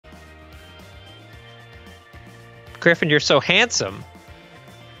Griffin, you're so handsome.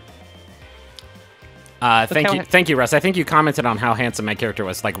 Thank you, Russ. I think you commented on how handsome my character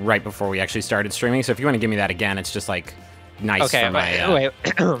was, like, right before we actually started streaming. So if you want to give me that again, it's just, like, nice for my...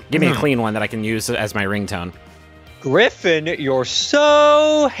 give me a clean one that I can use as my ringtone. Griffin, you're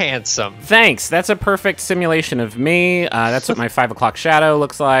so handsome. Thanks. That's a perfect simulation of me. That's what my 5 o'clock shadow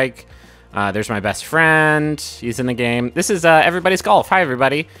looks like. There's my best friend. He's in the game. This is everybody's golf. Hi,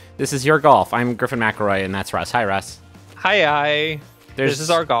 everybody. This is your golf. I'm Griffin McElroy, and that's Russ. Hi, Russ. Hi. This is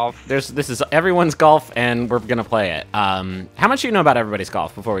our golf. This is everyone's golf, and we're gonna play it. How much do you know about everybody's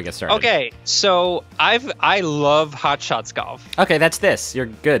golf before we get started? Okay, so I love Hot Shots Golf. Okay, that's this. You're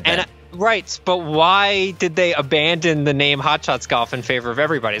good. Then. Right, but why did they abandon the name Hot Shots Golf in favor of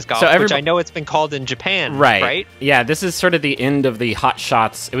Everybody's Golf, which I know it's been called in Japan, right? Yeah, this is sort of the end of the Hot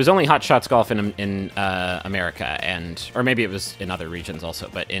Shots. It was only Hot Shots Golf in America, or maybe it was in other regions also,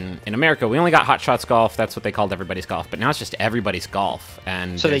 but in America, we only got Hot Shots Golf. That's what they called Everybody's Golf, but now it's just Everybody's Golf.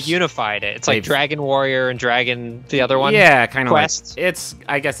 And so they unified it. It's like Dragon Warrior and Dragon, the other one? Yeah, kind of like, Quest?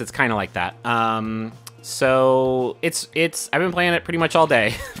 I guess it's kind of like that. So it's I've been playing it pretty much all day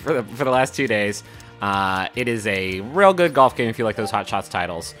for the last 2 days. It is a real good golf game if you like those Hot Shots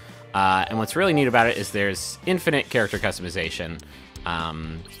titles. And what's really neat about it is there's infinite character customization.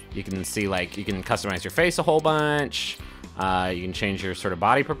 You can see, like, you can customize your face a whole bunch. You can change your sort of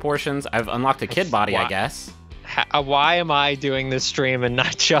body proportions. I've unlocked a kid body, I guess. Why am I doing this stream and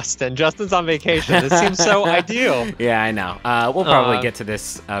not Justin? Justin's on vacation. This seems so ideal. Yeah, I know. We'll probably get to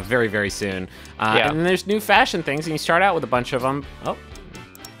this very, very soon. And then there's new fashion things, and you start out with a bunch of them. Oh,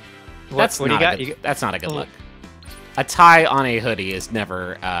 that's not a good look. A tie on a hoodie is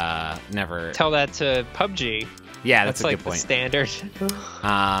never. Tell that to PUBG. Yeah, that's a like good point. The standard.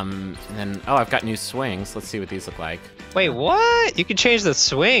 And then, I've got new swings. Let's see what these look like. Wait, what? You can change the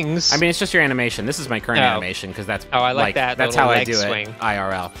swings. I mean, it's just your animation. This is my current animation because that's I like that. That's how I do swing. it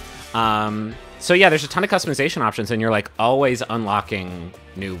IRL. So yeah, there's a ton of customization options, and you're like always unlocking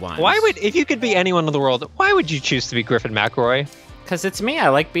new ones. If you could be anyone in the world, why would you choose to be Griffin McElroy? Because it's me. I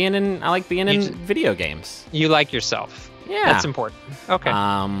like being in video games. You like yourself. Yeah, that's important. Okay.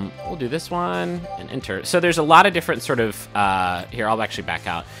 We'll do this one and enter. So there's a lot of different sort of here. I'll actually back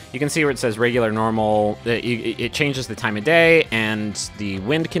out. You can see where it says regular, normal. It changes the time of day and the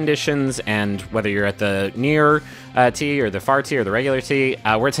wind conditions and whether you're at the near tee or the far tee or the regular tee.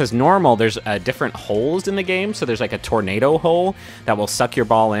 Where it says normal, there's different holes in the game. So there's like a tornado hole that will suck your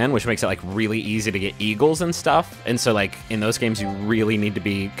ball in, which makes it like really easy to get eagles and stuff. And so like in those games, you really need to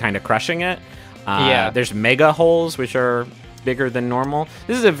be kind of crushing it. There's mega holes, which are bigger than normal.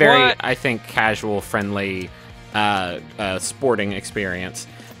 This is a very, I think, casual, friendly, sporting experience.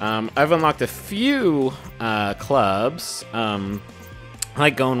 I've unlocked a few clubs. I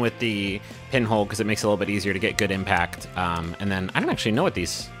like going with the pinhole because it makes it a little bit easier to get good impact. And then I don't actually know what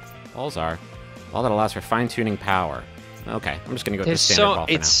these balls are. Ball that allows for fine-tuning power. Okay, I'm just gonna go with the standard ball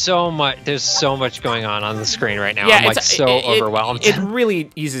for now. There's so much going on the screen right now. Yeah, I'm like overwhelmed. It really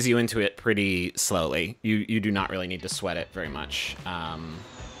eases you into it pretty slowly. You do not really need to sweat it very much.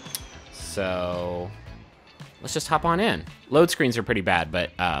 So let's just hop on in. Load screens are pretty bad, but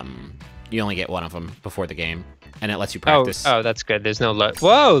you only get one of them before the game, and it lets you practice. Oh, that's good. There's no load.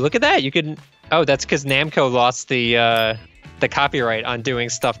 Whoa, look at that! You can. Oh, that's because Namco lost the copyright on doing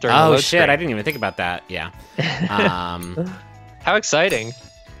stuff during the load screen. I didn't even think about that. Yeah. How exciting.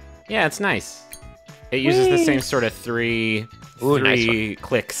 Yeah, it's nice. It uses the same sort of three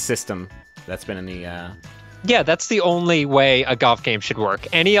click system that's been in the Yeah, that's the only way a golf game should work.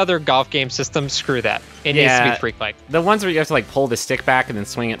 Any other golf game system, screw that. It needs to be 3-click. The ones where you have to like pull the stick back and then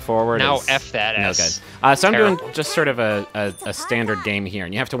swing it forward. Now F that no good. So I'm doing just sort of a standard game here,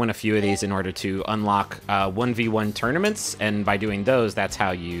 and you have to win a few of these in order to unlock 1v1 tournaments, and by doing those, that's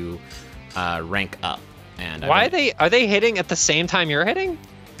how you rank up. And are they hitting at the same time you're hitting?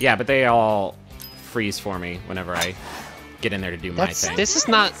 Yeah, but they all freeze for me whenever I get in there to do my thing. This is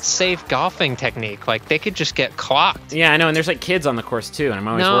not safe golfing technique. Like, they could just get clocked. Yeah, I know, and there's like kids on the course too, and I'm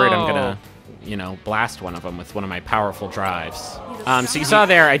always worried I'm gonna, blast one of them with one of my powerful drives. So you saw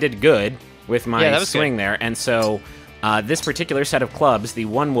there I did good with my swing there, and so this particular set of clubs, the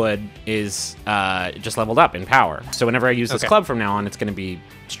 1 wood, is just leveled up in power. So whenever I use this club from now on, it's gonna be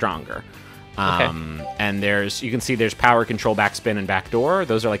stronger. And you can see there's power, control, backspin, and backdoor.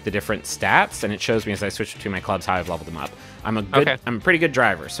 Those are like the different stats, and it shows me as I switch between my clubs how I've leveled them up. I'm a pretty good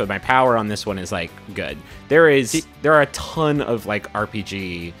driver, so my power on this one is like good. There are a ton of like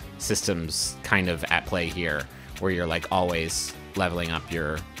RPG systems kind of at play here, where you're like always leveling up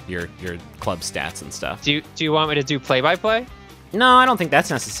your club stats and stuff. Do you want me to do play-by-play? No, I don't think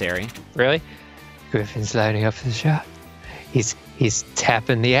that's necessary. Really? Griffin's lining up for the shot. He's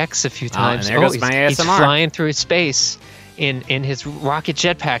tapping the X a few times. And there goes my ASMR. He's flying through space in his rocket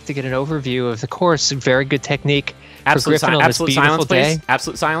jetpack to get an overview of the course. Very good technique for Griffin on this beautiful silence, day. Please.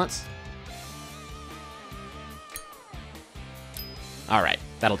 Absolute silence. All right,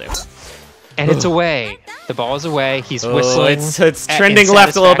 that'll do. And it's away. The ball is away. He's whistling. It's trending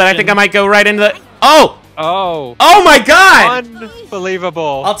left a little bit. I think I might go right into the... Oh! Oh. Oh my god!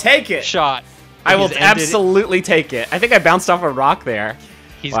 Unbelievable. I'll take it. Shot. I will absolutely take it. I think I bounced off a rock there.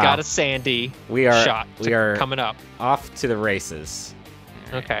 He's got a sandy shot coming up. Off to the races.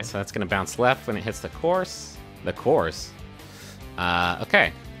 Right, okay. So that's going to bounce left when it hits the course. The course.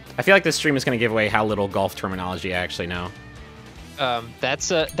 Okay. I feel like this stream is going to give away how little golf terminology I actually know.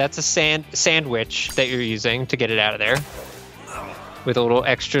 That's a sandwich that you're using to get it out of there. With a little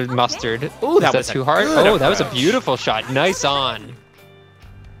extra mustard. Ooh, that was too hard. Oh, that was a beautiful shot. Nice on.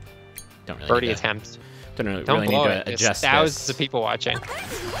 Don't really birdie attempt. Don't really need to adjust. Thousands of people watching.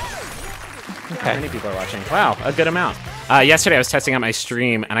 Okay. Many people are watching. Wow, a good amount. Yesterday I was testing out my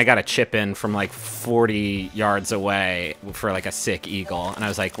stream and I got a chip in from like 40 yards away for like a sick eagle. And I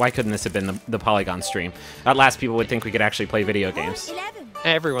was like, why couldn't this have been the Polygon stream? At last, people would think we could actually play video games.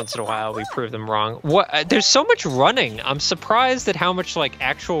 Every once in a while, we prove them wrong. There's so much running. I'm surprised at how much like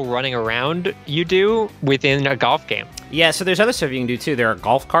actual running around you do within a golf game. Yeah, so there's other stuff you can do too. There are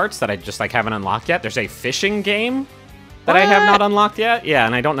golf carts that I just like haven't unlocked yet. There's a fishing game that I have not unlocked yet. Yeah,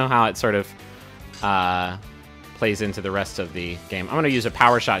 and I don't know how it sort of plays into the rest of the game. I'm going to use a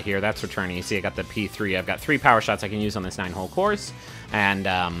power shot here. That's returning. You see I got the P3. I've got 3 power shots I can use on this 9-hole course. And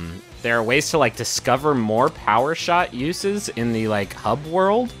there are ways to like discover more power shot uses in the like hub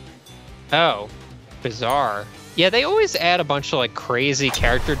world. Oh, bizarre. Yeah, they always add a bunch of like crazy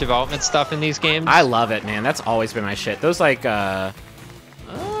character development stuff in these games. I love it, man. That's always been my shit. Those like the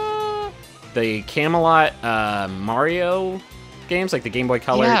Camelot Mario games, like the Game Boy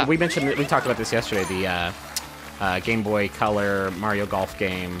Color. Yeah. We talked about this yesterday. The Game Boy Color Mario Golf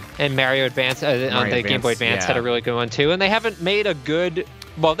game. And Mario Advance on the Game Boy Advance had a really good one too. And they haven't made a good...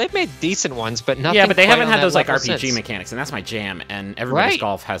 Well, they've made decent ones, but nothing. Yeah, but they haven't had those like RPG since. Mechanics, and that's my jam. And everybody's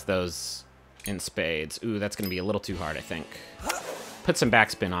golf has those in spades. Ooh, that's going to be a little too hard, I think. Put some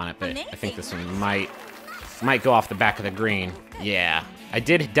backspin on it, but I think this one might go off the back of the green. Yeah, I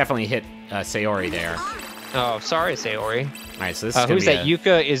did definitely hit Sayori there. Oh, sorry, Sayori. All right, so this is who's that?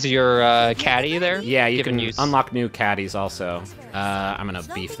 Yuka is your caddy there? Yeah, you can unlock new caddies also. I'm going to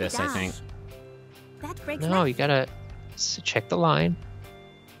beef this, I think. No, you got to check the line.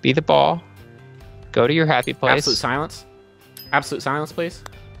 Be the ball. Go to your happy place. Absolute silence. Absolute silence, please.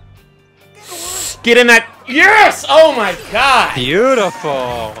 Get in that. Yes! Oh my god!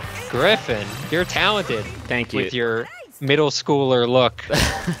 Beautiful. Griffin, you're talented. Thank you. With your middle schooler look.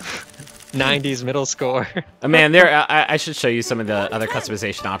 90s middle schooler. Man, I should show you some of the other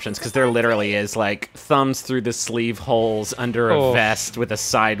customization options, because there literally is like thumbs through the sleeve holes under a vest with a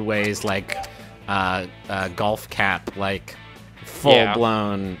sideways like golf cap, like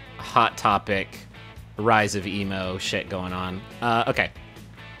full-blown Hot Topic Rise of Emo shit going on.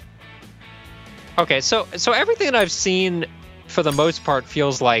 Okay, so everything that I've seen for the most part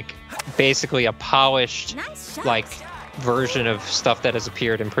feels like basically a polished like version of stuff that has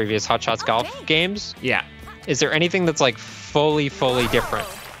appeared in previous Hot Shots Golf games. Yeah. Is there anything that's like fully different?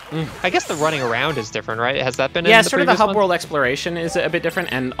 I guess the running around is different, right? Has that been in the sort of the hub one? world exploration is a bit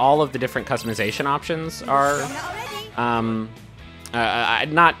different, and all of the different customization options are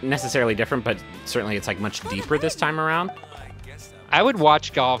not necessarily different, but certainly it's like much deeper this time around. I would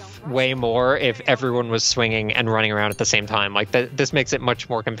watch golf way more if everyone was swinging and running around at the same time. Like this makes it much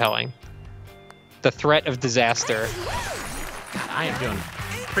more compelling. The threat of disaster. God, I am doing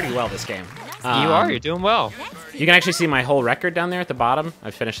pretty well this game. You're doing well. You can actually see my whole record down there at the bottom.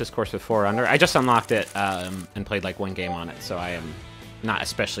 I finished this course with 4 under. I just unlocked it and played like 1 game on it, so I am not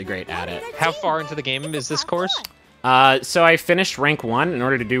especially great at it. How far into the game is this course? So I finished rank 1. In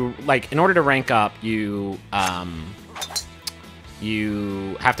order to rank up, you have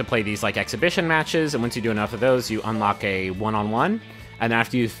to play these like exhibition matches, and once you do enough of those, you unlock a 1-on-1. And then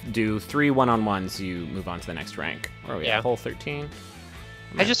after you do 3 1-on-1s, you move on to the next rank. Where are we at? Hole 13.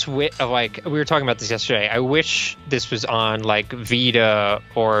 I just like we were talking about this yesterday. I wish this was on like Vita,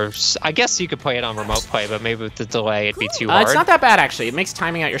 or I guess you could play it on remote play, but maybe with the delay it'd be too hard. It's not that bad actually. It makes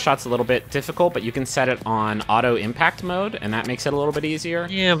timing out your shots a little bit difficult, but you can set it on auto impact mode, and that makes it a little bit easier.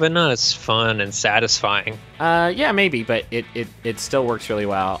 Yeah, but not as fun and satisfying. Yeah, maybe, but it still works really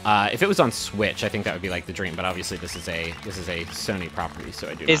well. If it was on Switch, I think that would be like the dream. But obviously, this is a Sony property, so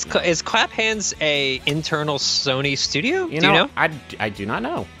I do not know. Is Clap Hands a internal Sony studio? Do you know? I do not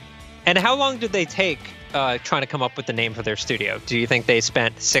know. And how long did they take trying to come up with the name for their studio? Do you think they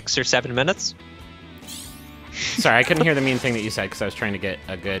spent 6 or 7 minutes? Sorry, I couldn't hear the mean thing that you said because I was trying to get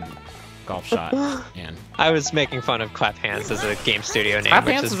a good golf shot in. I was making fun of Clap Hands as a game studio name. Clap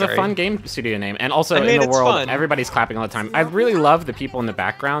Hands is a fun game studio name, and also in the world, fun. Everybody's clapping all the time. I really love the people in the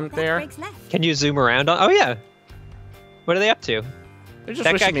background there. Can you zoom around on? Oh yeah. What are they up to? Just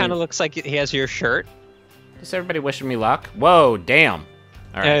that guy kind of looks like he has your shirt. Just everybody wishing me luck. Whoa, damn.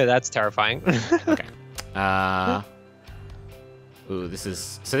 All right. Oh, that's terrifying. Okay. Ooh, this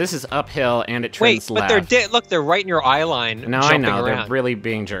is uphill and it turns left. Wait, but look, they're right in your eye line. No, I know. They're really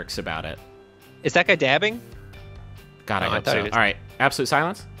being jerks about it. Is that guy dabbing? God, I hope so. All right, absolute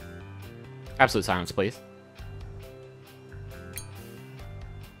silence. Absolute silence, please.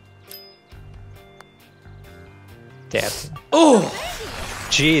 Dab. Oh,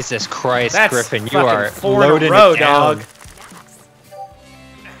 Jesus Christ, that's Griffin, you are loaded row, dog.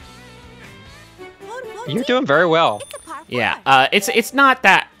 You're doing very well. Yeah, it's not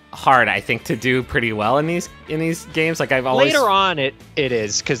that hard, I think, to do pretty well in these games. Like I've always later on it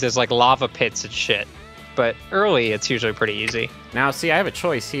is because there's like lava pits and shit, but early it's usually pretty easy. Now, see, I have a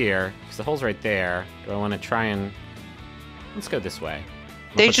choice here because the hole's right there. Do I want to try and let's go this way?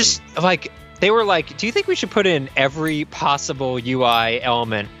 They just they were like, do you think we should put in every possible UI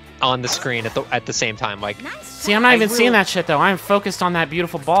element on the screen at the same time? Like, see, I'm not even seeing that shit though. I'm focused on that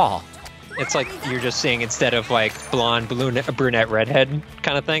beautiful ball. It's like you're just seeing instead of like blonde, brunette, redhead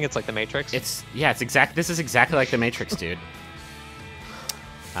kind of thing. It's like the Matrix. This is exactly like the Matrix, dude.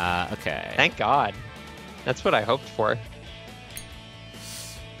 Okay. Thank God. That's what I hoped for.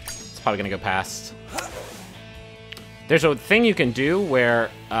 It's probably gonna go past. There's a thing you can do where.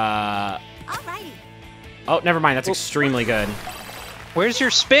 Alrighty. Oh, never mind. That's extremely good. Where's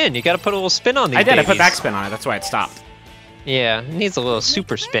your spin? You got to put a little spin on these. I did. babies. I put backspin on it. That's why it stopped. Yeah, it needs a little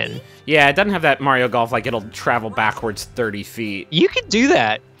super spin. Yeah, it doesn't have that Mario Golf, like it'll travel backwards 30 feet. You could do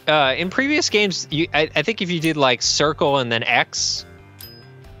that. In previous games, I think if you did like circle and then X,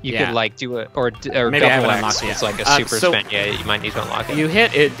 you could like do it, or maybe double X. It's like a super spin. Yeah, you might need to unlock it. You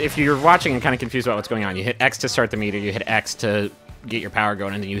hit it, if you're watching and kind of confused about what's going on, you hit X to start the meter, you hit X to get your power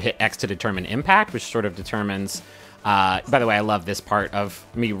going, and then you hit X to determine impact, which sort of determines... by the way, I love this part of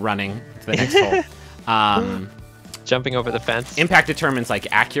me running to the next hole. Jumping over the fence. Impact determines like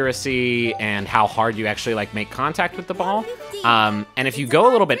accuracy and how hard you actually like make contact with the ball. And if you go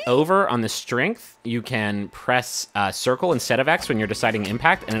a little bit over on the strength, you can press circle instead of X when you're deciding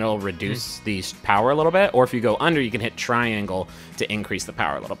impact, and it'll reduce the power a little bit. Or if you go under, you can hit triangle to increase the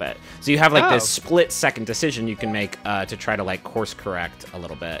power a little bit. So you have like this split-second decision you can make to try to like course correct a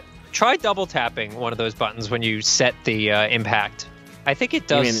little bit. Try double tapping one of those buttons when you set the impact. I think it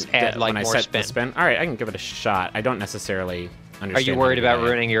does add like more spin. All right, I can give it a shot. I don't necessarily understand. Are you worried about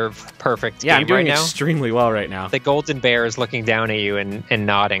ruining your perfect game I'm doing right now? Extremely well right now. The golden bear is looking down at you and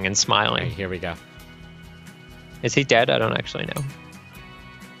nodding and smiling. Okay, here we go. Is he dead? I don't actually know.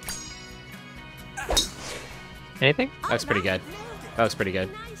 Anything? That looks pretty good. That looks pretty good.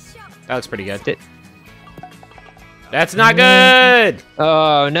 That looks pretty good. That's not good!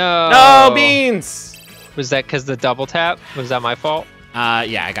 Oh, no. No, beans! Was that because the double tap? Was that my fault?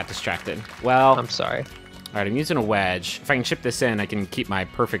 Yeah, I got distracted. Well, I'm sorry. All right, I'm using a wedge. If I can chip this in, I can keep my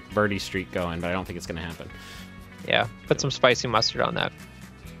perfect birdie streak going, but I don't think it's going to happen. Yeah, put some spicy mustard on that.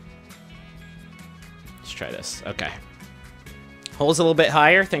 Let's try this. Okay. Hole's a little bit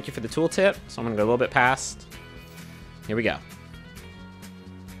higher. Thank you for the tooltip. So I'm going to go a little bit past. Here we go.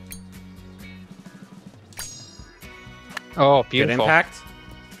 Oh, beautiful. Good impact.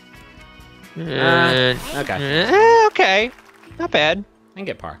 Okay. Okay. Not bad. I can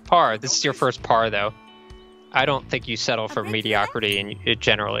get par. Par. This is your first par, though. I don't think you settle for mediocrity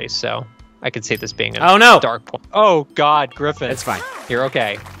generally, so I could see this being a dark point. Oh, God, Griffin. It's fine. You're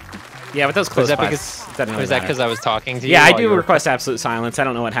okay. Yeah, but those close was that that because I was talking to you? Yeah, I do request absolute silence. I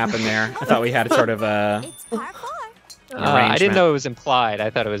don't know what happened there. I thought we had sort of a... I didn't know it was implied. I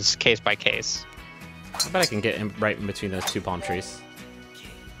thought it was case by case. I bet I can get right in between those two palm trees.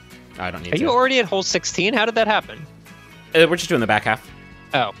 Oh, I don't need to. Are you already at hole 16? How did that happen? We're just doing the back half.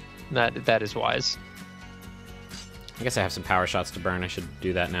 Oh, that is wise. I guess I have some power shots to burn. I should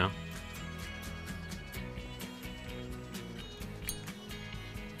do that now.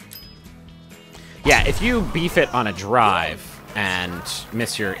 Yeah, if you beef it on a drive and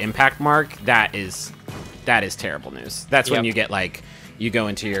miss your impact mark, that is terrible news. That's when you get like, you go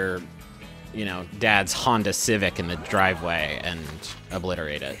into your, you know, dad's Honda Civic in the driveway and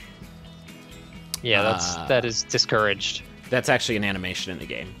obliterate it. Yeah, that is discouraged. That's actually an animation in the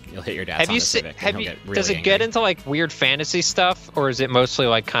game. You'll hit your dad's Honda Civic. Does it get into like weird fantasy stuff, or is it mostly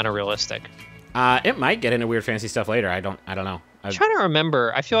like kind of realistic? It might get into weird fantasy stuff later. I don't know. I'm trying to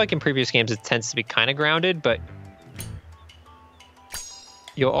remember. I feel like in previous games it tends to be kind of grounded, but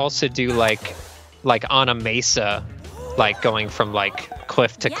you'll also do like on a mesa, like going from like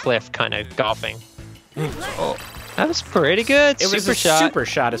cliff to cliff, kind of golfing. Oh, that was pretty good. It was a super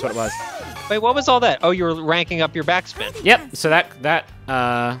shot, is what it was. Wait, what was all that? Oh, you were ranking up your backspin. Yep. So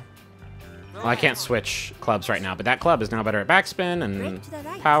well, I can't switch clubs right now, but that club is now better at backspin and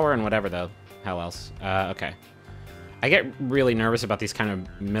power and whatever the hell else. Okay. I get really nervous about these kind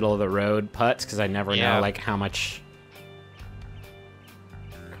of middle of the road putts because I never know like how much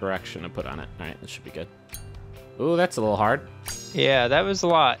correction to put on it. All right, this should be good. Ooh, that's a little hard. Yeah, that was a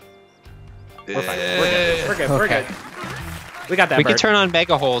lot. We're fine. We're good. We're good. We got that. We can turn on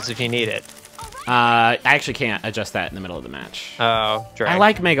mega holes if you need it. I actually can't adjust that in the middle of the match. Oh, drag. I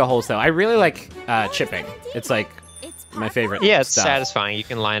like mega holes though. I really like chipping. It's like my favorite. Yeah, it's stuff. satisfying. You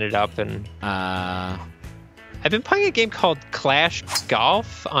can line it up and. I've been playing a game called Clash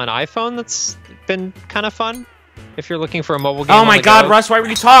Golf on iPhone. That's been kind of fun. If you're looking for a mobile game. Oh my God, Russ! Why were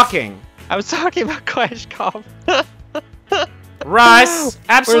you talking? I was talking about Clash Golf. Russ,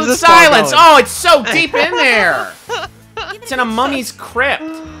 absolute silence. Oh, it's so deep in there. It's in a mummy's crypt.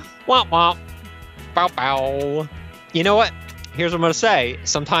 Womp womp. Bow bow. You know what? Here's what I'm gonna say.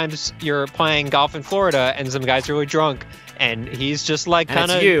 Sometimes you're playing golf in Florida and some guy's really drunk and he's just like kind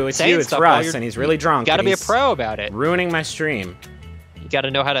of it's Russ and he's really drunk. You gotta be a pro about it. Ruining my stream. You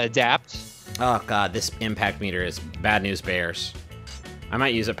gotta know how to adapt. Oh God, this impact meter is bad news bears. I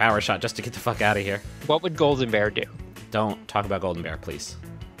might use a power shot just to get the fuck out of here. What would Golden Bear do? Don't talk about Golden Bear, please.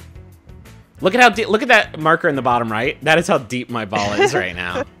 Look at how deep, look at that marker in the bottom right. That is how deep my ball is right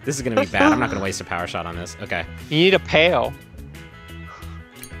now. This is gonna be bad. I'm not gonna waste a power shot on this. Okay. You need a pail.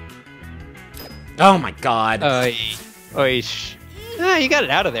 Oh my God. You got it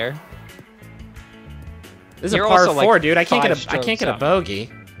out of there. This is a par 4, dude. I can't get a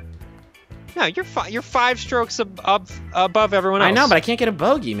bogey. No, you're 5 strokes above everyone else. I know, but I can't get a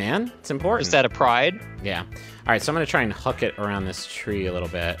bogey, man. It's important. Is that a pride? Yeah. All right, so I'm gonna try and hook it around this tree a little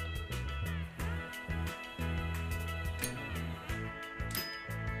bit.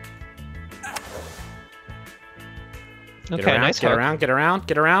 Okay, nice hook. Get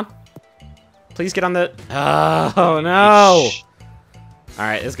around. Please get on the... Oh, no. All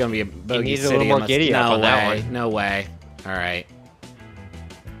right, this is going to be a bogey city. You need a little more giddy up on that one. No way. All right.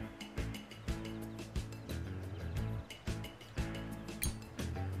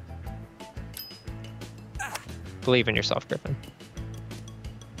 Believe in yourself, Griffin.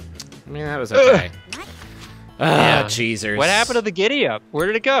 I mean, that was okay. Ah, Cheezers. What happened to the giddy up? Where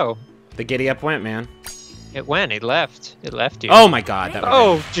did it go? The giddy up went, man. It went. It left. It left you. Oh my God. That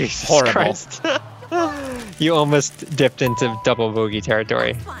was Jesus horrible. Christ. You almost dipped into double bogey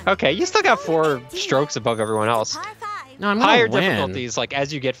territory. Okay, you still got 4 strokes above everyone else. No, I'm Higher difficulties, like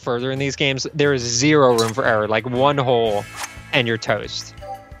as you get further in these games, there is 0 room for error. Like 1 hole, and you're toast.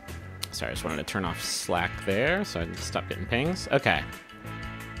 Sorry, I just wanted to turn off Slack there so I can stop getting pings. Okay.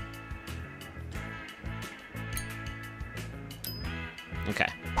 Okay.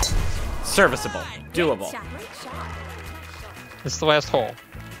 Serviceable. Doable. This is the last hole.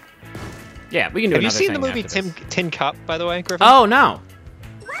 Yeah, we can do another thing. Have you seen the movie Tin Cup, by the way, Griffin? Oh, no.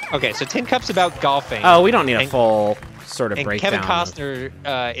 Okay, so Tin Cup's about golfing. Oh, we don't need a full sort of breakdown. Kevin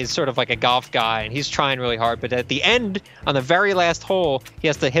Costner is sort of like a golf guy, and he's trying really hard. But at the end, on the very last hole, he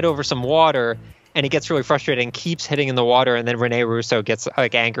has to hit over some water, and he gets really frustrated and keeps hitting in the water, and then Rene Russo gets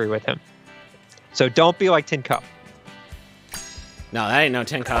like angry with him. So don't be like Tin Cup. No, that ain't no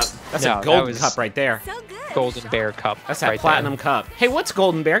Tin Cup. That's a golden cup right there. So good. Golden Bear Cup. That's that platinum cup. Hey, what's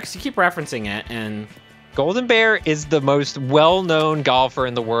Golden Bear? Because you keep referencing it, and... Golden Bear is the most well-known golfer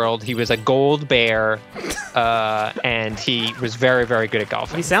in the world. He was a gold bear, and he was very, very good at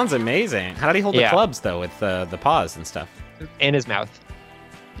golfing. He sounds amazing. How did he hold the clubs, though, with the paws and stuff? In his mouth.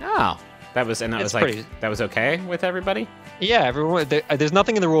 Oh. That was okay with everybody? Yeah, everyone. There's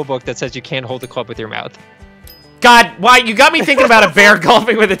nothing in the rule book that says you can't hold the club with your mouth. God, why? You got me thinking about a bear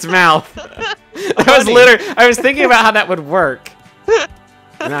golfing with its mouth. I was thinking about how that would work.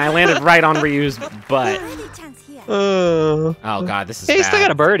 And I landed right on Ryu's butt. Oh God, this is bad. He still got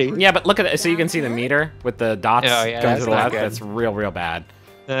a birdie. Yeah, but look at it. So you can see the meter with the dots going to the left. Good. That's real bad.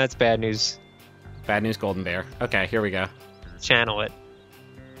 That's bad news. Bad news, Golden Bear. Okay, here we go. Channel it.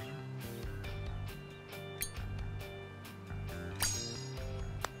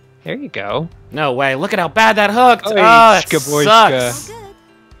 There you go. No way. Look at how bad that hooked. Oh, that sucks. All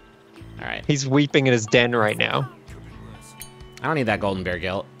right. He's weeping in his den right now. I don't need that golden bear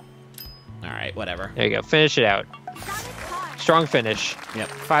gilt. All right, whatever. There you go. Finish it out. Strong finish. Yep,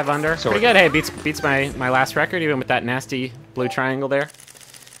 5 under. Sword. Pretty good. Hey, beats my last record, even with that nasty blue triangle there.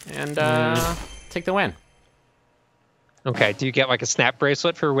 And take the win. Okay, do you get like a snap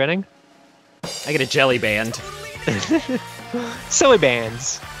bracelet for winning? I get a jelly band. Silly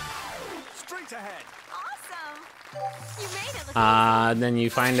bands. Straight ahead. Awesome. You made it look Then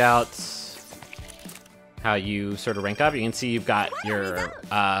you find out how you sort of rank up. You can see you've got your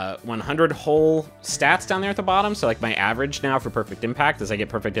 100 whole stats down there at the bottom. So like my average now for perfect impact is I get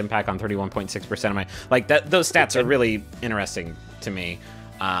perfect impact on 31.6% of my, like those stats are really interesting to me.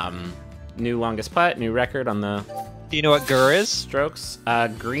 New longest putt, new record on the Do you know what GUR is? strokes.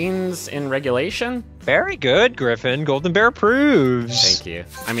 Greens in regulation. Very good, Griffin. Golden Bear approves. Thank you.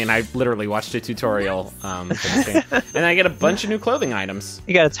 I mean, I literally watched a tutorial for this game. And I get a bunch of new clothing items.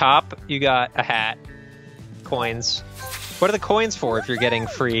 You got a top, you got a hat, coins. What are the coins for if you're getting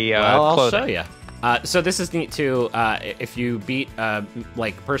free Well, clothing? I'll show you. So this is neat too. If you beat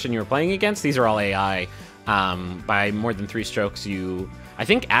like person you were playing against, these are all AI. By more than 3 strokes, you I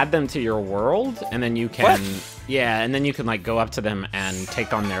think add them to your world, and then you can and then you can like go up to them and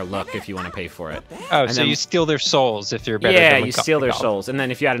take on their look if you want to pay for it. Oh, and so then, you steal their souls if you're better yeah, than you steal their souls, and then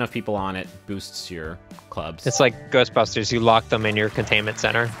if you add enough people on, it boosts your clubs. It's like Ghostbusters. You lock them in your containment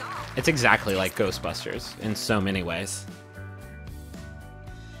center. It's exactly like Ghostbusters in so many ways.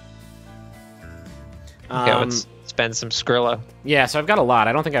 Okay, let's spend some Skrilla. Yeah, so I've got a lot.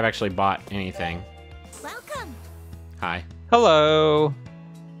 I don't think I've actually bought anything. welcome. Hi. Hello.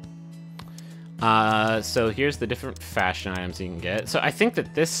 So here's the different fashion items you can get. So I think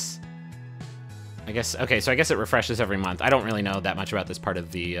that this, I guess it refreshes every month. I don't really know that much about this part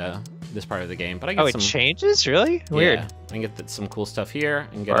of the game, but I get Oh, some. it changes? Really? Weird. Yeah, I can get some cool stuff here.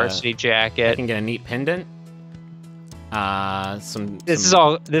 I can get Varsity I jacket. can get a neat pendant. This is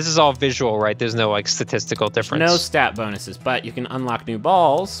all visual, right? There's no like statistical difference. No stat bonuses, but you can unlock new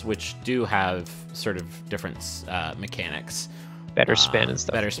balls, which do have sort of different mechanics. Better spin and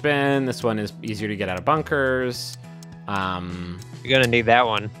stuff. Better spin. This one is easier to get out of bunkers. You're gonna need that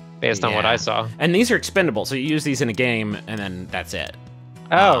one based on what I saw. And these are expendable, so you use these in a game, and then that's it.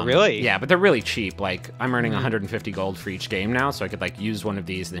 Oh, really? Yeah, but they're really cheap. Like, I'm earning 150 gold for each game now, so I could like use one of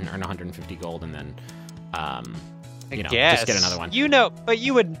these, then earn 150 gold, and then, you know, just get another one. You know, but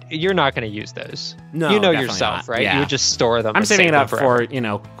you're not gonna use those. No, you know definitely yourself, not. right? Yeah. You would just store them. I'm and saving save it up them forever. for, you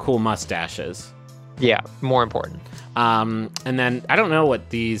know, cool mustaches. Yeah, more important. And then I don't know what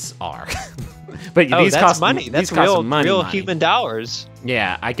these are, but Oh, these that's cost money. These That's cost real money. human dollars.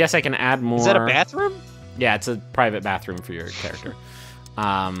 Yeah, I guess I can add more. Is that a bathroom? Yeah, it's a private bathroom for your character.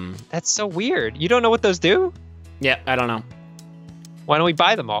 That's so weird. You don't know what those do? Yeah, I don't know. Why don't we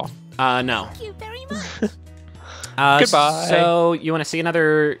buy them all? No. Thank you very much. Goodbye. So you want to see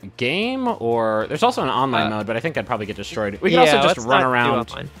another game, or there's also an online mode, but I think I'd probably get destroyed. We can also just let's run not do around.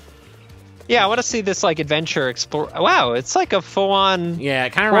 online. Yeah, I want to see this like adventure explore. Wow, it's like a full-on. Yeah,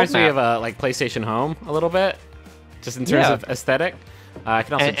 it kind of reminds me map. of a like PlayStation Home a little bit, just in terms of aesthetic. I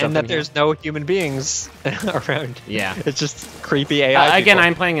can also jump and that in here. there's no human beings around. Yeah. It's just creepy AI. Again, people.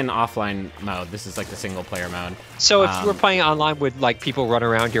 I'm playing in offline mode. This is like the single player mode. So if you were playing online, would like people run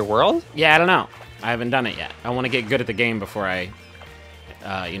around your world? Yeah, I don't know. I haven't done it yet. I want to get good at the game before I,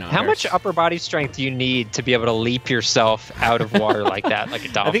 you know. How much upper body strength do you need to be able to leap yourself out of water like that, like a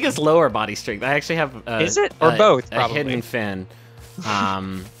dolphin? I think it's lower body strength. I actually have. Is it? Or both, A probably. hidden fin.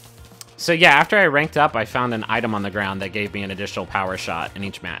 So yeah, after I ranked up, I found an item on the ground that gave me an additional power shot in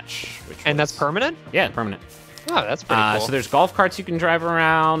each match. And that's permanent? Yeah, permanent. Oh, that's pretty cool. So there's golf carts you can drive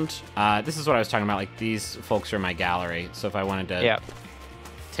around. This is what I was talking about. Like, these folks are in my gallery. So if I wanted to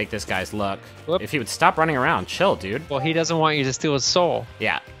take this guy's look, if he would stop running around, chill, dude. Well, he doesn't want you to steal his soul.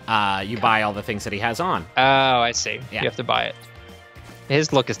 Yeah. You buy all the things that he has on. Oh, I see. Yeah. You have to buy it.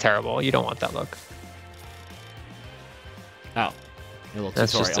 His look is terrible. You don't want that look. Oh, a little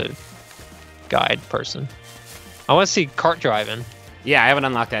That's tutorial. just a guide person. I want to see kart driving. Yeah, I haven't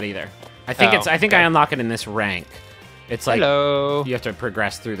unlocked that either. I think I think I unlock it in this rank. It's like Hello. you have to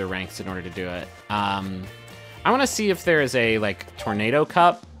progress through the ranks in order to do it. I want to see if there is a like tornado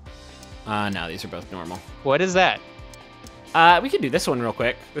cup. No, these are both normal. What is that? We can do this one real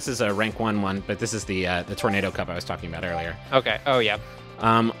quick. This is a rank 1 one, but this is the tornado cup I was talking about earlier. Okay. Oh, yeah.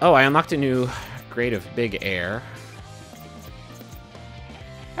 Oh, I unlocked a new grade of big air.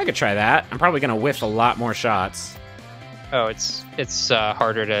 I could try that. I'm probably gonna whiff a lot more shots. Oh, it's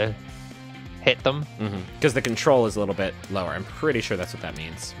harder to hit them. Because the control is a little bit lower. I'm pretty sure that's what that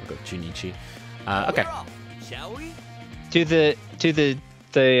means. We'll go Junichi. Okay. Shall we? Do the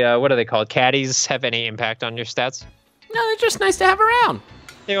what are they called? Caddies have any impact on your stats? No, they're just nice to have around.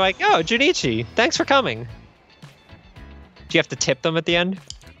 They're like, oh, Junichi, thanks for coming. Do you have to tip them at the end?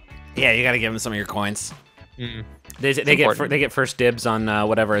 Yeah, you got to give them some of your coins. Mm. They get first dibs on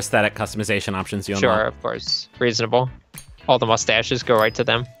whatever aesthetic customization options you unlock. Sure, of course. Reasonable. All the mustaches go right to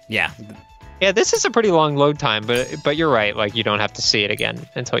them. Yeah. Yeah, this is a pretty long load time, but you're right. Like, you don't have to see it again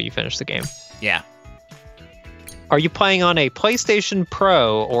until you finish the game. Yeah. Are you playing on a PlayStation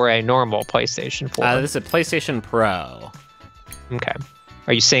Pro or a normal PlayStation 4? This is a PlayStation Pro. Okay.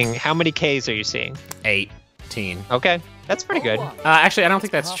 Are you seeing, how many Ks are you seeing? 18. Okay, that's pretty good. Actually, I don't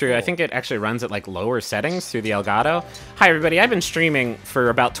think that's true. I think it actually runs at like lower settings through the Elgato. Hi, everybody. I've been streaming for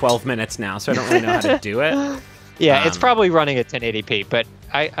about 12 minutes now, so I don't really know how to do it. Yeah, it's probably running at 1080p, but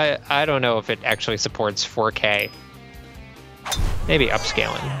I don't know if it actually supports 4K. Maybe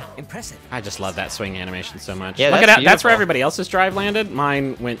upscaling. Impressive. I just love that swing animation so much. Yeah, look at that's that. That's where beautiful. everybody else's drive landed.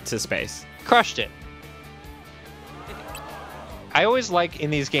 Mine went to space. Crushed it. I always like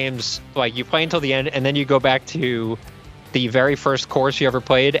in these games, like you play until the end and then you go back to the very first course you ever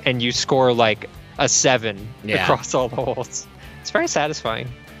played and you score like a 7 across all the holes. It's very satisfying.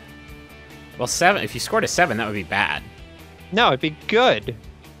 Well, 7. If you scored a 7, that would be bad. No, it'd be good.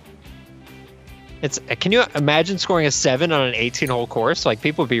 Can you imagine scoring a 7 on an 18-hole course? Like,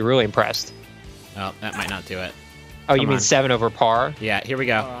 people would be really impressed. Oh, that might not do it. Oh, you Come mean on. 7 over par? Yeah, here we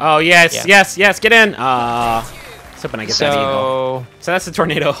go. Oh, yes, yes, get in. I was hoping I get that eagle. So that's the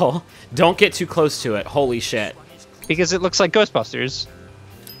tornado hole. Don't get too close to it. Holy shit. Because it looks like Ghostbusters.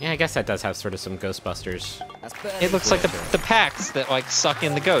 Yeah, I guess that does have sort of some Ghostbusters. It looks like the packs that, like, suck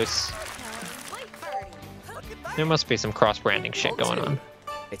in the ghosts. There must be some cross-branding shit going on.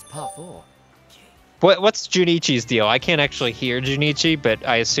 It's par 4. What's Junichi's deal? I can't actually hear Junichi, but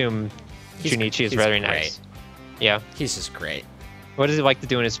I assume Junichi is very nice. Yeah. He's just great. What does he like to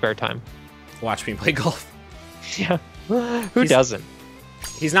do in his spare time? Watch me play golf. Yeah. Who doesn't?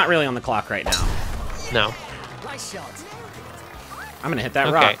 He's not really on the clock right now. No. Nice shot. I'm going to hit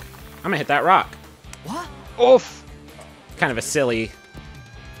that rock. I'm going to hit that rock. What? Oof. Kind of a silly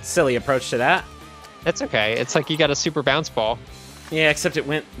approach to that. That's okay. It's like you got a super bounce ball. Yeah, except it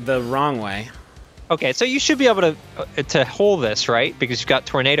went the wrong way. Okay, so you should be able to hold this, right? Because you've got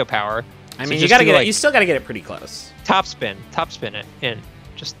tornado power. I So mean, just you got to do, get like, it. You still got to get it pretty close. top spin it in.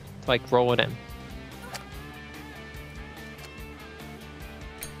 Just like roll it in.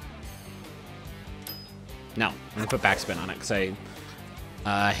 No, I'm gonna put backspin on it because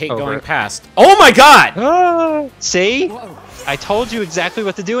I hate Over going it. past. Oh my god! See? Whoa. I told you exactly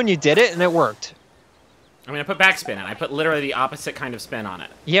what to do and you did it and it worked. I'm gonna put backspin, and I put literally the opposite kind of spin on it.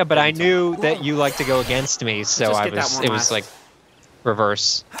 Yeah, but I knew that you like to go against me, so Just I get that was one it was last. like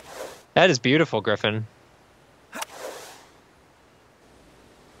reverse. That is beautiful, Griffin.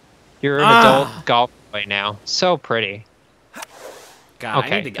 You're an adult golf player now. So pretty. God,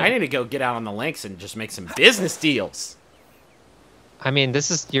 Okay. I need to go get out on the links and just make some business deals. I mean,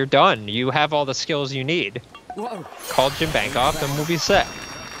 you're done. You have all the skills you need. Whoa. Call Jim Bankoff and we'll be set.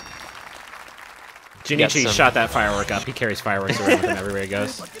 Junichi some- shot that firework up. He carries fireworks around with him everywhere he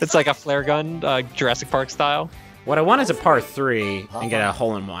goes. It's like a flare gun, Jurassic Park style. What I want is a par 3 and get a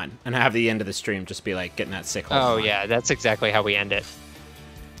hole in one, and have the end of the stream just be like getting that sick hole in Oh one. yeah, that's exactly how we end it.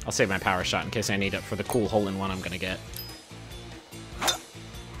 I'll save my power shot in case I need it for the cool hole in one I'm gonna get.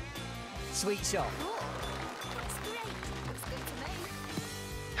 Sweet shot.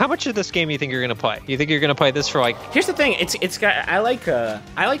 How much of this game do you think you're gonna play? You think you're gonna play this for like? Here's the thing. It's got I like a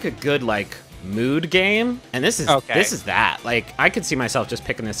good like mood game, and this is that. Like I could see myself just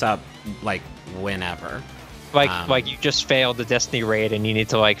picking this up like whenever. Like you just failed the Destiny raid and you need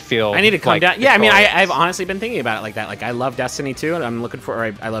to like feel. I need to come like, down. Yeah, I mean, victorious. I've honestly been thinking about it like that. Like I love Destiny 2, and I'm looking for.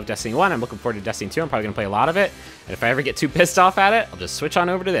 Or I love Destiny 1. I'm looking forward to Destiny 2. I'm probably gonna play a lot of it. And if I ever get too pissed off at it, I'll just switch on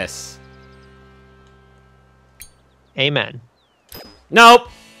over to this. Amen. Nope.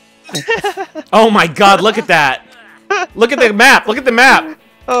 Oh my God! Look at that. Look at the map. Look at the map.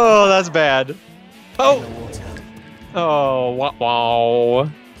 Oh, that's bad. Oh. Oh, wow.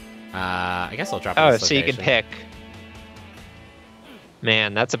 I guess I'll drop it. Oh, this so you can location. pick.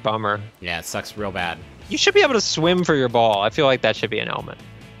 Man, that's a bummer. Yeah, it sucks real bad. You should be able to swim for your ball. I feel like that should be an element.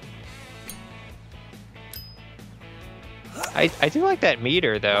 I do like that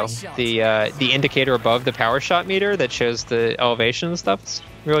meter though. The indicator above the power shot meter that shows the elevation and stuff. It's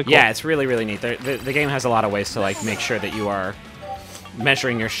really cool. Yeah, it's really, really neat. The game has a lot of ways to like make sure that you are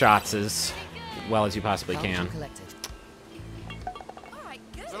measuring your shots as well as you possibly can. Collected. Alright,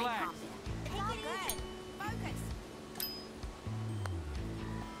 good. Relax.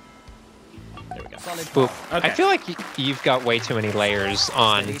 There we go. Solid Boop. Okay. I feel like you've got way too many layers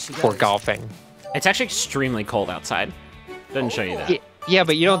on for golfing. It's actually extremely cold outside. Doesn't show you that. Yeah,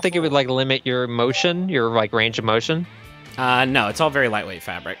 but you don't think it would like limit your motion, your like range of motion? No, it's all very lightweight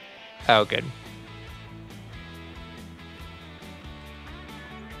fabric. Oh, good.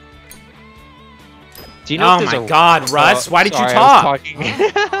 Do you know? Oh my God, Russ! Why did you sorry, talk?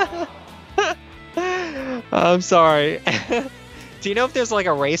 I'm sorry. Do you know if there's like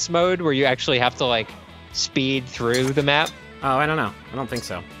a race mode where you actually have to like speed through the map? Oh, I don't know. I don't think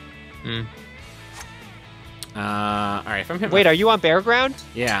so. Hmm. All right, if I'm hitting Wait, are you on Bare Ground?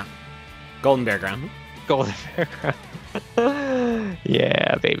 Yeah. Golden Bear Ground. Golden Bare Ground.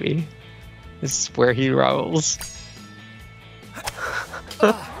 Yeah, baby. This is where he rolls.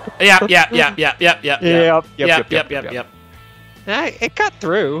 Yep. It got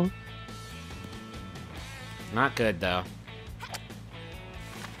through. Not good, though.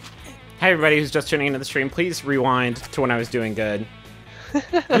 Hey, everybody who's just tuning into the stream, please rewind to when I was doing good.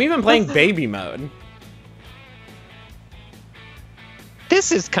 I'm even playing baby mode.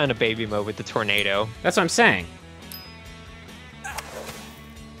 This is kind of baby mode with the tornado. That's what I'm saying.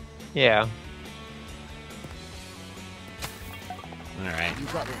 Yeah. All right.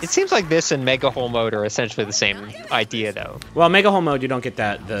 It seems like this and Mega Hole mode are essentially the same idea, though. Well, Mega Hole mode, you don't get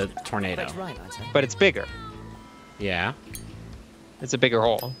the tornado. But it's bigger. Yeah. It's a bigger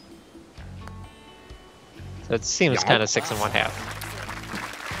hole. So it seems kind of 6 1/2.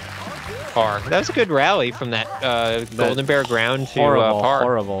 Par. That was a good rally from that Golden Bear Ground to par.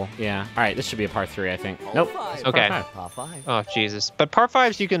 Horrible. Yeah. All right, this should be a par 3, I think. Nope. It's a Okay. par 5. Oh, Jesus. But par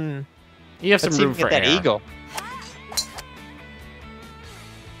 5s, you can... You have some room for that error. eagle.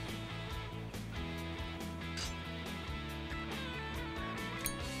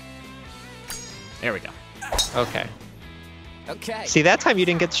 There we go. Okay. Okay. See, that time you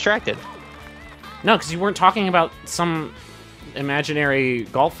didn't get distracted. No, because you weren't talking about some imaginary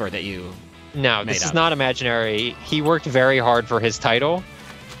golfer that you... No, this made is up. not imaginary. He worked very hard for his title.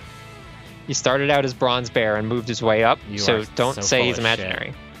 He started out as Bronze Bear and moved his way up, You so are don't so say full he's of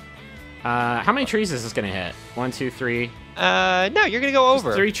imaginary. How many trees is this going to hit? 1, 2, 3. No, you're going to go Just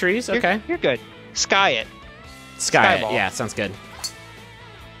over. 3 trees? You're- Okay. You're good. Sky it. Sky it. Skyball. Yeah, sounds good.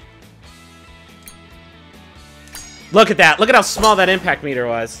 Look at that. Look at how small that impact meter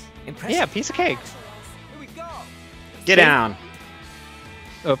was. Impressive. Yeah, piece of cake. Here we go. Get down.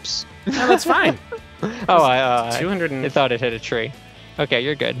 Oops. No, that's fine. Oh, I 200 and... thought it hit a tree. Okay,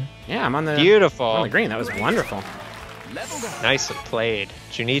 you're good. Yeah, I'm on the... Beautiful. On the green. That was wonderful. Leveled up. Nicely played.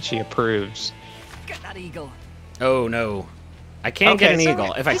 Junichi approves. Get that eagle. Oh, no. I can't get an so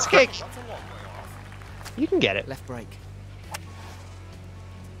eagle. If I... piece of cake. You can get it. Left break.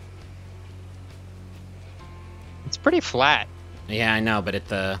 It's pretty flat. Yeah, I know, but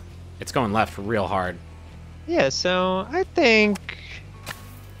it's going left real hard. Yeah, so I think...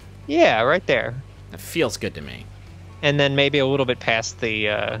 Yeah, right there. It feels good to me. And then maybe a little bit past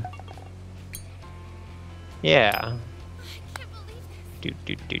the, Yeah. Do,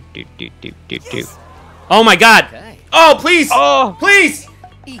 do, do, do, do, do, do, do. Oh, my God. Okay. Oh, please. Oh! Please.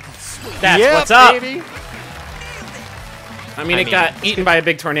 Eagle sweep. That's Yeah, what's up. baby. I mean, it got eaten by a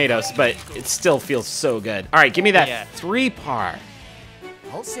big tornado, but it still feels so good. All right, give me that Yeah. 3 par.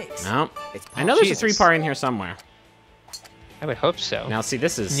 Hole 6. No. It's I know there's Jesus. a 3 par in here somewhere. I would hope so. Now, see,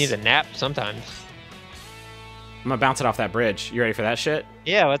 this is... You need a nap sometimes. I'm gonna bounce it off that bridge. You ready for that shit?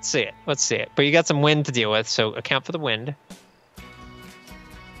 Yeah, let's see it. Let's see it. But you got some wind to deal with, so account for the wind.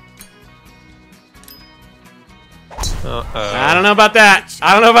 Uh-oh. I don't know about that.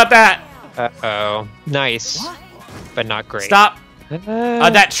 I don't know about that. Uh-oh. Nice. What? But not great. Stop.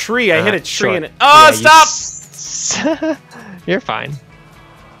 That tree. I hit a tree sure. and it... Oh, Yeah, stop! You're fine.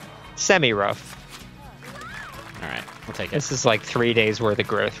 Semi-rough. All right, we'll take it. This is like 3 days worth of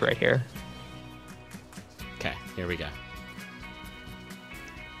growth right here. Okay, here we go.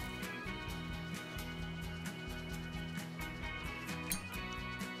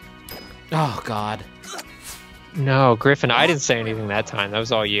 Oh, God. No, Griffin, I didn't say anything that time. That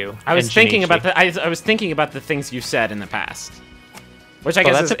was all you. I was and thinking Junichi. about the I was thinking about the things you said in the past, which I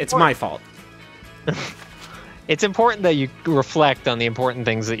Well, guess that's is, it's my fault. It's important that you reflect on the important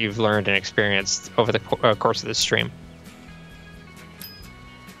things that you've learned and experienced over the course of this stream.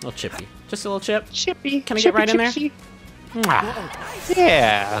 A little chippy, just a little chip. Chippy. Can I get right in there? Chippy. Mwah.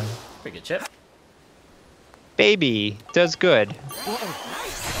 Yeah. Pretty good chip. Baby does good.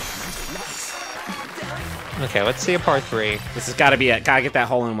 Okay, let's see a par 3. This has got to be it. Gotta get that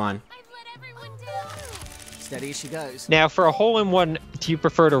hole in one. I've let everyone down. Steady as she goes. Now, for a hole-in-one, do you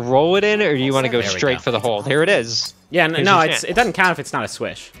prefer to roll it in, or do you want to go There we straight go. for the hole? Here it is. Yeah, Here's no, your chance. it doesn't count if it's not a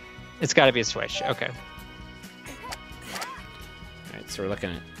swish. It's got to be a swish. Okay. All right, so we're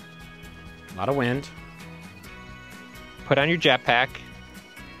looking at A lot of wind. Put on your jetpack.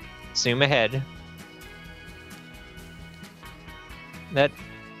 Zoom ahead.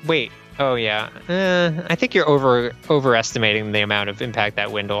 Wait. Oh yeah. I think you're overestimating the amount of impact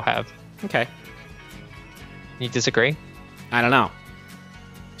that wind will have. Okay. You disagree? I don't know.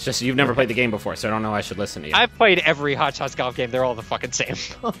 It's just you've never played the game before, so I don't know I should listen to you. I've played every Hot Shots golf game. They're all the fucking same.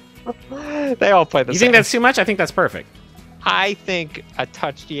 They all play the You same. think that's too much? I think that's perfect. I think a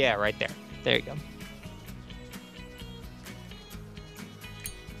touch. Yeah, right there. There you go.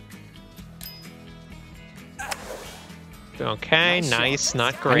 Okay, nice.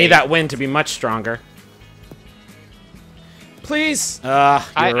 Not great. I need that wind to be much stronger. Please.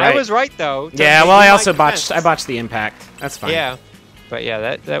 I was right though. Yeah, well, I also botched. I botched the impact. That's fine. Yeah, but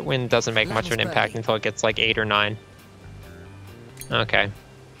yeah, that wind doesn't make much of an impact until it gets like 8 or 9. Okay.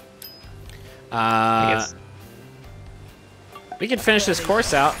 I guess. We can finish this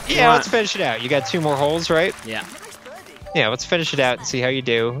course out. Yeah, let's finish it out. You got 2 more holes, right? Yeah. Yeah, let's finish it out and see how you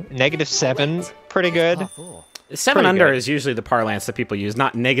do. -7, pretty good. 7 Pretty under good. is usually the parlance that people use,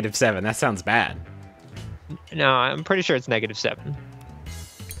 not -7. That sounds bad. No, I'm pretty sure it's -7.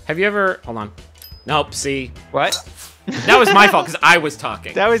 Have you ever? Hold on. Nope. See, What? that was my fault because I was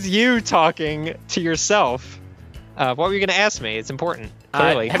talking. That was you talking to yourself. What were you going to ask me? It's important.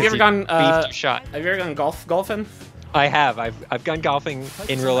 Clearly. have you ever gone? Beefed your shot. Have you ever gone golfing? I have. I've gone golfing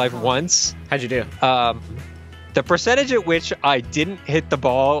in real life once. How'd you do? The percentage at which I didn't hit the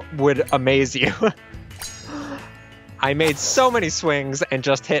ball would amaze you. I made so many swings and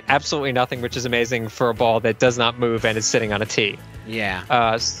just hit absolutely nothing, which is amazing for a ball that does not move and is sitting on a tee.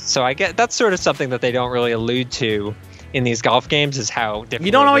 Yeah. So I get that's sort of something that they don't really allude to in these golf games is how different.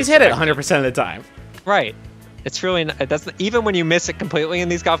 You don't always hit it 100% of the time. Right. It's really it doesn't even when you miss it completely in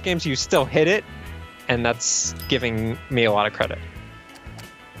these golf games, you still hit it, and that's giving me a lot of credit.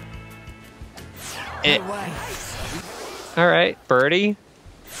 All right, birdie.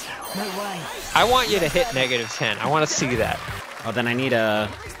 I want you to hit -10. I want to see that. Oh, then I need a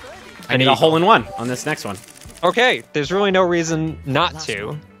hole in one on this next one. Okay, there's really no reason not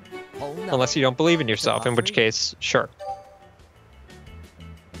to, unless you don't believe in yourself, in which case, sure.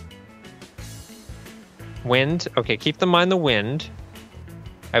 Wind. Okay, keep in mind the wind.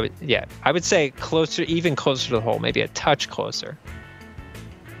 I would say closer, even closer to the hole, maybe a touch closer.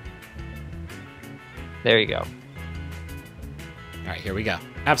 There you go. All right, here we go.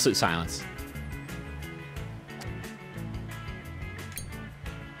 Absolute silence.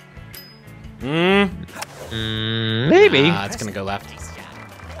 Maybe. It's gonna go left.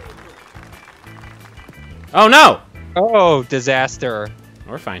 Oh no! Oh, disaster.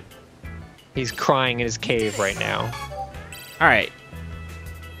 We're fine. He's crying in his cave right now. All right.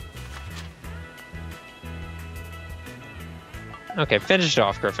 Okay, finish it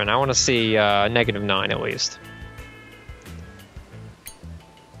off, Griffin. I want to see -9 at least.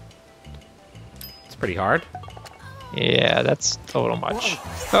 It's pretty hard. Yeah, that's a little much.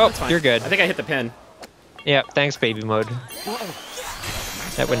 Oh, you're good. I think I hit the pin. Yeah, thanks, baby mode.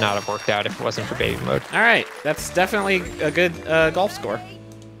 That would not have worked out if it wasn't for baby mode. All right, that's definitely a good golf score.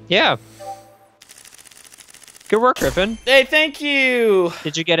 Yeah. Good work, Griffin. Hey, thank you.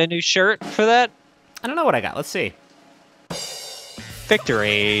 Did you get a new shirt for that? I don't know what I got. Let's see.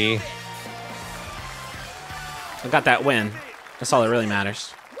 Victory. I got that win. That's all that really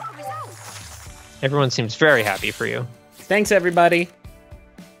matters. Everyone seems very happy for you. Thanks, everybody.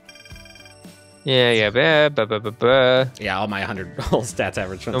 Yeah. Yeah, all my 100 whole stats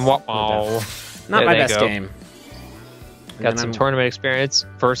average. Wow. Not my best game. Got some tournament experience.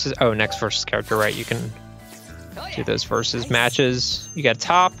 Next versus character, right? You can do those versus matches. You got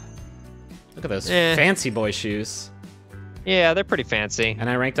top. Look at those fancy boy shoes. Yeah, they're pretty fancy. And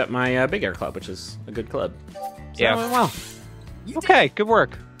I ranked up my Big Air Club, which is a good club. So Yeah. that went well. Okay, good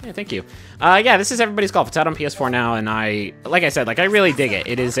work. Yeah, thank you. Yeah, this is Everybody's Golf. It's out on PS4 now, and like I said, I really dig it.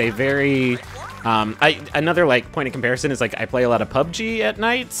 It is a very, another point of comparison is I play a lot of PUBG at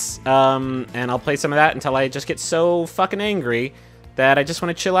nights, and I'll play some of that until I just get so fucking angry that I just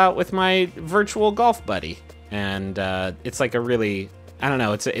want to chill out with my virtual golf buddy. And it's a really, I don't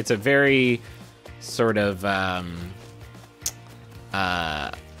know, it's a very sort of,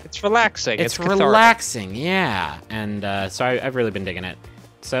 It's relaxing. It's cathartic. relaxing, yeah. And so I've really been digging it.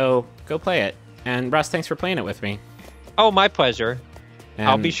 So go play it. And Russ, thanks for playing it with me. Oh, my pleasure. And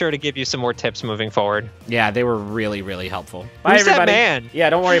I'll be sure to give you some more tips moving forward. Yeah, they were really, really helpful. Bye, Who's that everybody. man?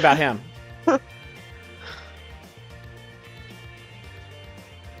 Yeah, don't worry about him.